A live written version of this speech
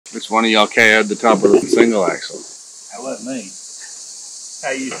Which one of y'all KO'd the top of the single axle? That wasn't me.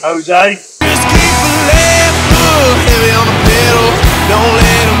 Hey, you Jose? Just keep a left foot heavy on the pedal. Don't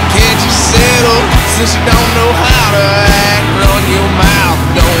let them catch you settle. Since you don't know how to act, run your mouth,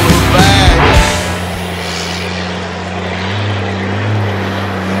 don't look back.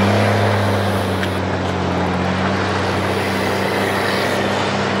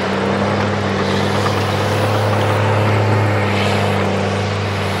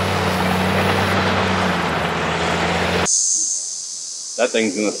 That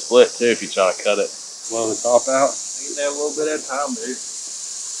thing's gonna split too if you try to cut it. Blow the top out. Get that a little bit at a time, dude.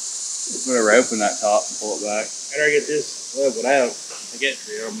 Put a rope in that top and pull it back. After I get this leveled out, I get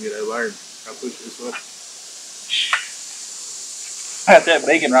to it, I'm gonna get over there and try to push it this way. I got that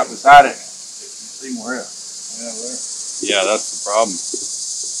beacon right beside it. See more else. Yeah, there. Yeah, that's the problem.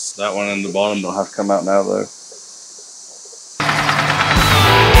 That one in the bottom don't have to come out now though.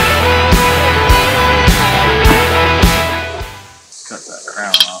 Cut that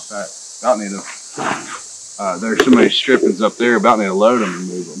crown off that. About need to. There's so many strippings up there. About need to load them and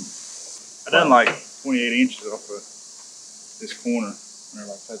move them. I done like 28 inches off of this corner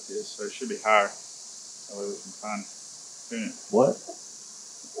whenever I cut this, so it should be higher. That way we can find it. What?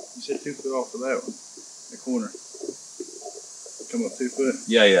 You said 2 foot off of that one, the corner. Come up 2 foot.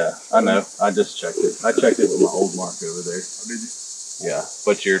 Yeah. I know. I just checked it. I checked it with my old mark over there. Oh, did you? Yeah,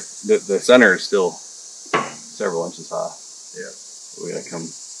 but the center is still several inches high. Yeah. We gotta come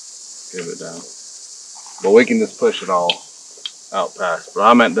give it down. But we can just push it all out past. But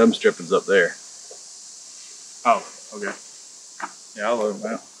I meant them strippings up there. Oh, okay. Yeah, I'll load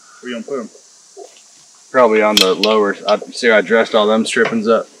them out. Where you gonna put them? Probably on the lower. I dressed all them strippings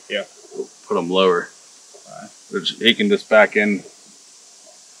up. Yeah. We'll put them lower. All right. Which he can just back in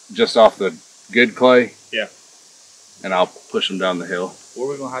just off the good clay. Yeah. And I'll push them down the hill. Where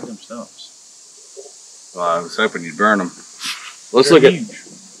are we gonna hide them stumps? Well, I was hoping you'd burn them. Let's look at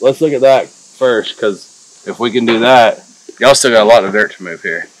that first, because if we can do that, y'all still got a lot of dirt to move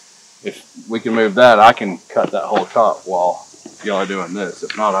here. If we can move that, I can cut that whole top while y'all are doing this.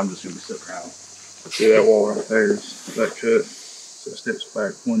 If not, I'm just gonna be sitting around. See that wall right there is that cut. So it steps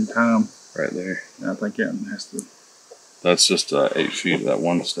back one time. Right there. And I think that has to. That's just 8 feet, that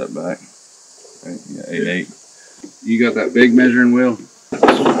one step back. Right? Yeah, 8. You got that big measuring wheel?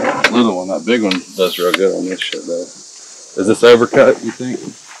 Little one, that big one does real good on this shit though. Is this overcut, you think?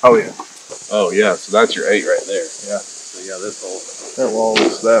 Oh yeah. Oh yeah, so that's your 8 right there. Yeah. So yeah, this whole. That wall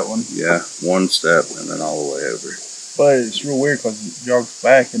is that one. Yeah, one step and then all the way over. But it's real weird because it jogs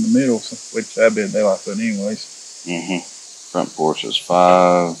back in the middle, which I've been daylight footing anyways. Front porch is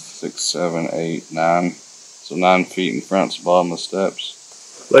 5, 6, 7, 8, 9. So 9 feet in front to bottom of the steps.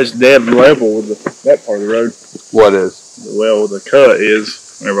 But it's dead level with that part of the road. What is? Well, the cut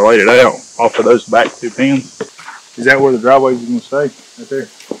is, whenever I laid it out, off of those back 2 pins. Is that where the driveway is going to stay? Right there?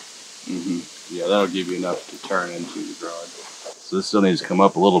 Yeah, that'll give you enough to turn into the garage. So this still needs to come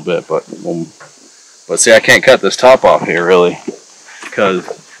up a little bit, but see, I can't cut this top off here really, because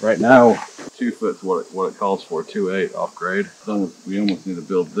right now 2 foot's what it calls for, 2.8 off grade. So we almost need to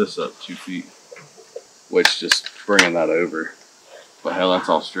build this up 2 feet, which just bringing that over. But hell, that's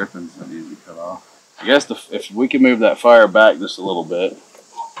all strippings that need to be cut off. I guess if we can move that fire back just a little bit,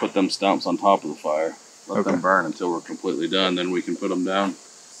 put them stumps on top of the fire, let them burn until we're completely done, then we can put them down.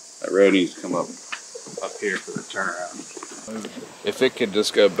 That road needs to come up here for the turnaround. If it could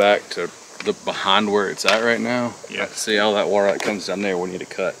just go back to the behind where it's at right now, yeah. See all that water that comes down there, we need to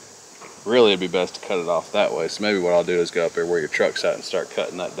cut. Really, it'd be best to cut it off that way. So maybe what I'll do is go up there where your truck's at and start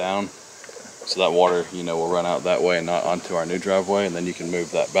cutting that down. So that water, will run out that way and not onto our new driveway, and then you can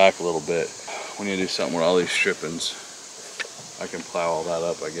move that back a little bit. We need to do something with all these strippings. I can plow all that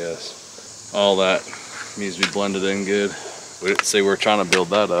up, I guess. All that needs to be blended in good. See, we're trying to build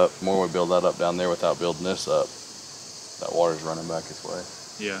that up. The more we build that up down there without building this up, that water's running back its way.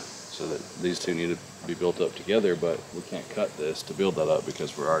 Yeah. So that these two need to be built up together, but we can't cut this to build that up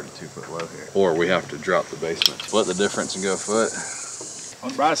because we're already 2 foot low here. Or we have to drop the basement. Split the difference and go a foot. On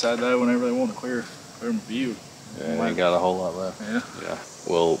the bright side though, whenever they want to clear view. Yeah, ain't got a whole lot left. Yeah. Yeah.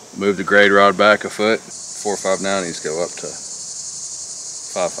 We'll move the grade rod back a foot. 4.5 now needs to go up to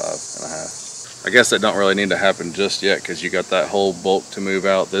 5.5. I guess that don't really need to happen just yet because you got that whole bulk to move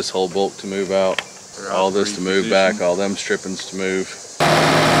out, this whole bulk to move out, all this to move back, all them strippings to move.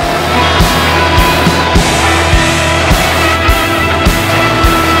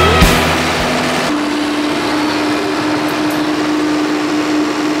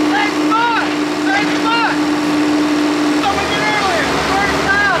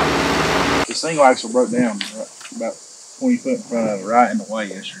 The single axle broke down about 20 foot in front of it, right in the way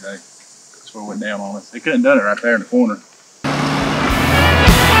yesterday. That's where it went down on us. They couldn't have done it right there in the corner.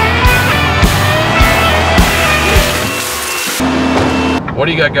 What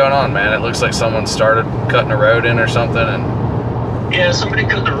do you got going on, man? It looks like someone started cutting a road in or something. And yeah, somebody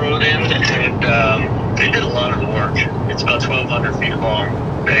cut the road in, and they did a lot of the work. It's about 1,200 feet long.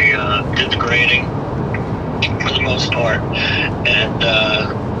 They did the grading for the most part, and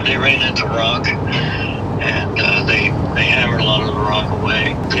they ran into rock, and they hammered a lot of the rock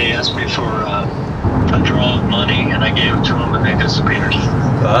away. They asked me for a draw of money, and I gave it to them, and they disappeared.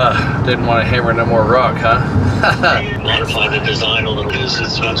 Didn't want to hammer no more rock, huh? Modify the design a little bit.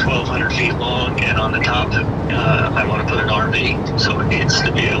 It's about 1,200 feet long, and on the top, I want to put an RV, so it needs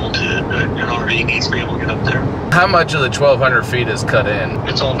to be able to, an RV needs to be able to get up there. How much of the 1,200 feet is cut in?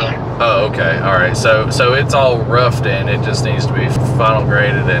 It's all done. Oh, okay, all right. So it's all roughed in. It just needs to be final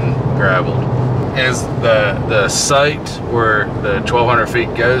graded and gravelled. Is the site where the 1,200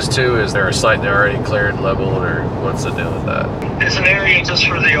 feet goes to, is there a site they already cleared, leveled, or what's the deal with that? It's an area just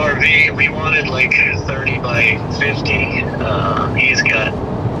for the RV. We wanted like 30 by 50.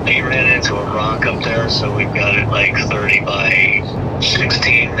 He ran into a rock up there, so we've got it like 30 by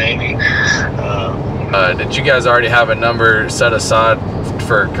 16 maybe. Did you guys already have a number set aside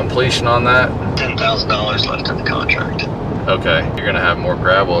for completion on that? $10,000 left in the contract. Okay, you're gonna have more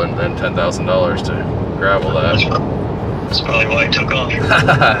gravel and then $10,000 to gravel that. That's probably why I took off.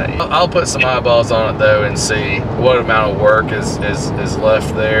 I'll put some eyeballs on it though and see what amount of work is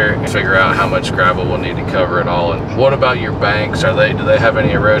left there and figure out how much gravel we'll need to cover it all. And what about your banks? Do they have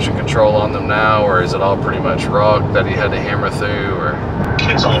any erosion control on them now, or is it all pretty much rock that he had to hammer through? Or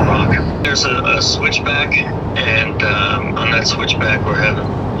it's all rock. There's a switchback, and on that switchback we're having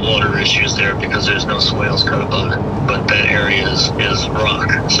water issues there because there's no swales cut above it, but that area is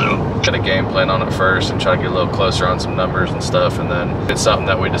rock. So get a game plan on it first and try to get a little closer on some numbers and stuff, and then if it's something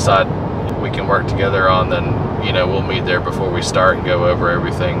that we decide we can work together on, then we'll meet there before we start and go over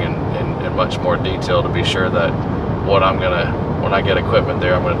everything in much more detail to be sure that when I get equipment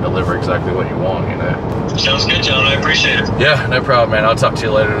there, I'm gonna deliver exactly what you want. Sounds good, John. I appreciate it. Yeah, no problem, man. I'll talk to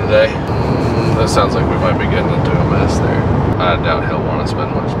you later today. That sounds like we might be getting into a mess there. I doubt he'll want to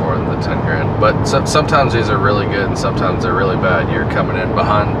spend much more than the 10 grand. But sometimes these are really good and sometimes they're really bad. You're coming in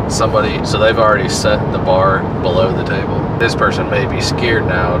behind somebody, so they've already set the bar below the table. This person may be scared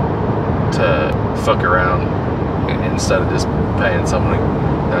now to fuck around instead of just paying somebody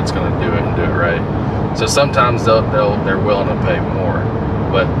that's going to do it and do it right. So sometimes they're willing to pay more,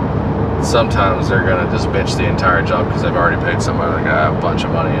 but sometimes they're going to just bitch the entire job because they've already paid somebody like a bunch of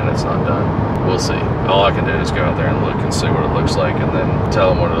money and it's not done. We'll see. All I can do is go out there and look and see what it looks like and then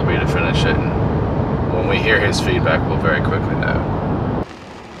tell him what it'll be to finish it. And when we hear his feedback, we'll very quickly know.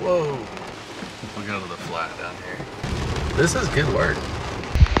 Whoa. We'll go to the flat down here. This is good work.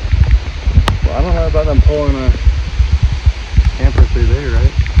 Well, I don't know about them pulling a camper through there,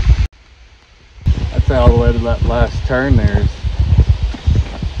 right? I'd say all the way to that last turn there is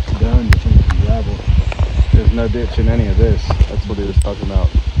done between some gravel. There's no ditch in any of this. That's what he was talking about.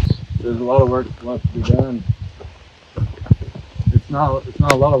 There's a lot of work left to be done. It's not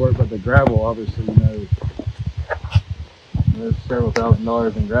a lot of work, but the gravel, obviously, there's several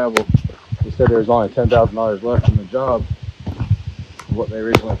 $1,000s in gravel. He said there's only $10,000 left in the job. What they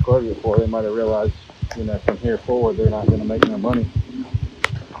originally quoted it for, they might have realized, from here forward, they're not going to make no money.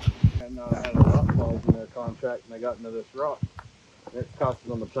 And had a rock clause in their contract, and they got into this rock. It costed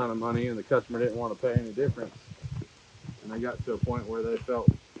them a ton of money, and the customer didn't want to pay any difference. And they got to a point where they felt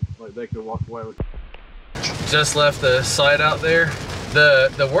like they could walk away with it. Just left the site out there.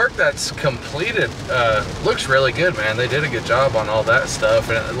 The work that's completed looks really good, man. They did a good job on all that stuff,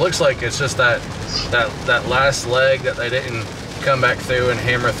 and it looks like it's just that last leg that they didn't come back through and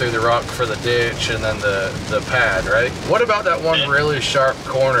hammer through the rock for the ditch and then the pad, right? What about that one really sharp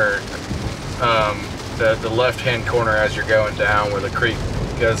corner, the left-hand corner as you're going down where the creek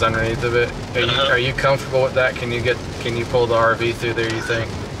goes underneath of it? Are you comfortable with that? Can you pull the RV through there, you think?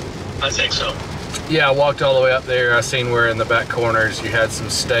 I think so. Yeah, I walked all the way up there. I seen where in the back corners you had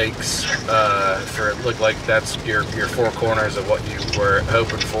some stakes for it looked like that's your four corners of what you were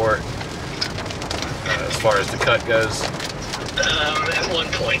hoping for as far as the cut goes. At one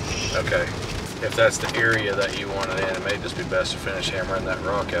point. Okay. If that's the area that you wanted in, it may just be best to finish hammering that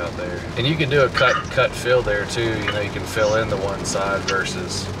rock out there. And you can do a cut fill there too. You can fill in the one side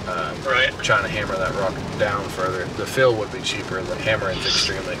versus trying to hammer that rock down further. The fill would be cheaper. The hammering's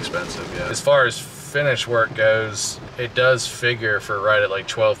extremely expensive. Yeah. As far as finish work goes, it does figure for right at like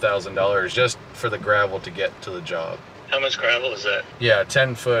 $12,000 just for the gravel to get to the job. How much gravel is that? Yeah,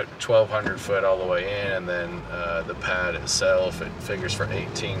 10 foot, 1,200 foot all the way in, and then the pad itself, it figures for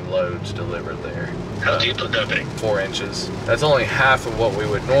 18 loads delivered there. How deep would that be? 4 inches. That's only half of what we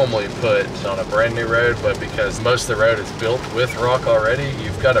would normally put on a brand new road, but because most of the road is built with rock already,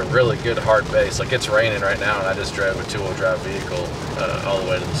 you've got a really good hard base. Like, it's raining right now, and I just drove a 2-wheel drive vehicle all the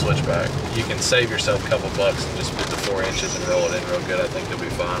way to the switchback. You can save yourself a couple bucks and just put the 4 inches and roll it in real good. I think you'll be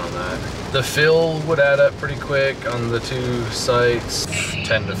fine on that. The fill would add up pretty quick on the 2 sites,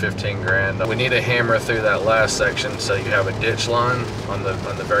 10 to 15 grand. We need a hammer through that last section, so you have a ditch line on the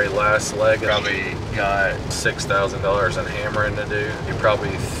very last leg. Probably got $6,000 in hammering to do. You're probably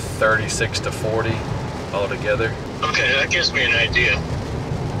 36 to 40 altogether. Okay, that gives me an idea.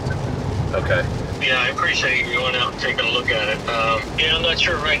 Okay. Yeah, I appreciate you going out and taking a look at it. Yeah, I'm not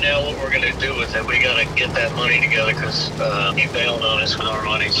sure right now what we're going to do with it. We got to get that money together because he bailed on us with our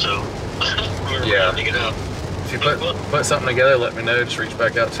money, so we're rounding it up. If you put something together, let me know. Just reach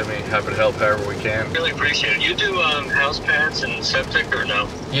back out to me. Happy to help however we can. Really appreciate it. You do house pads and septic or no?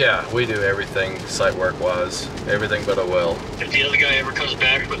 Yeah, we do everything site work wise. Everything but a well. If the other guy ever comes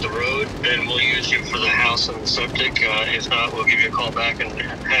back with the road, then we'll use you for the house and the septic. If not, we'll give you a call back and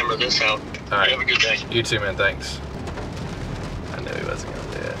hammer this out. All right. You have a good day. You too, man. Thanks. I knew he wasn't going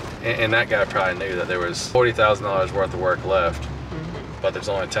to do it. And that guy probably knew that there was $40,000 worth of work left, but there's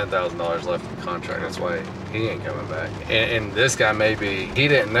only $10,000 left in the contract. That's why he ain't coming back. And this guy he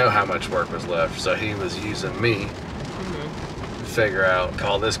didn't know how much work was left, so he was using me to figure out,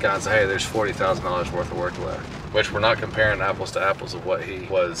 call this guy and say, hey, there's $40,000 worth of work left. Which we're not comparing apples to apples of what he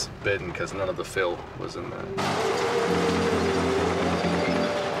was bidding because none of the fill was in that.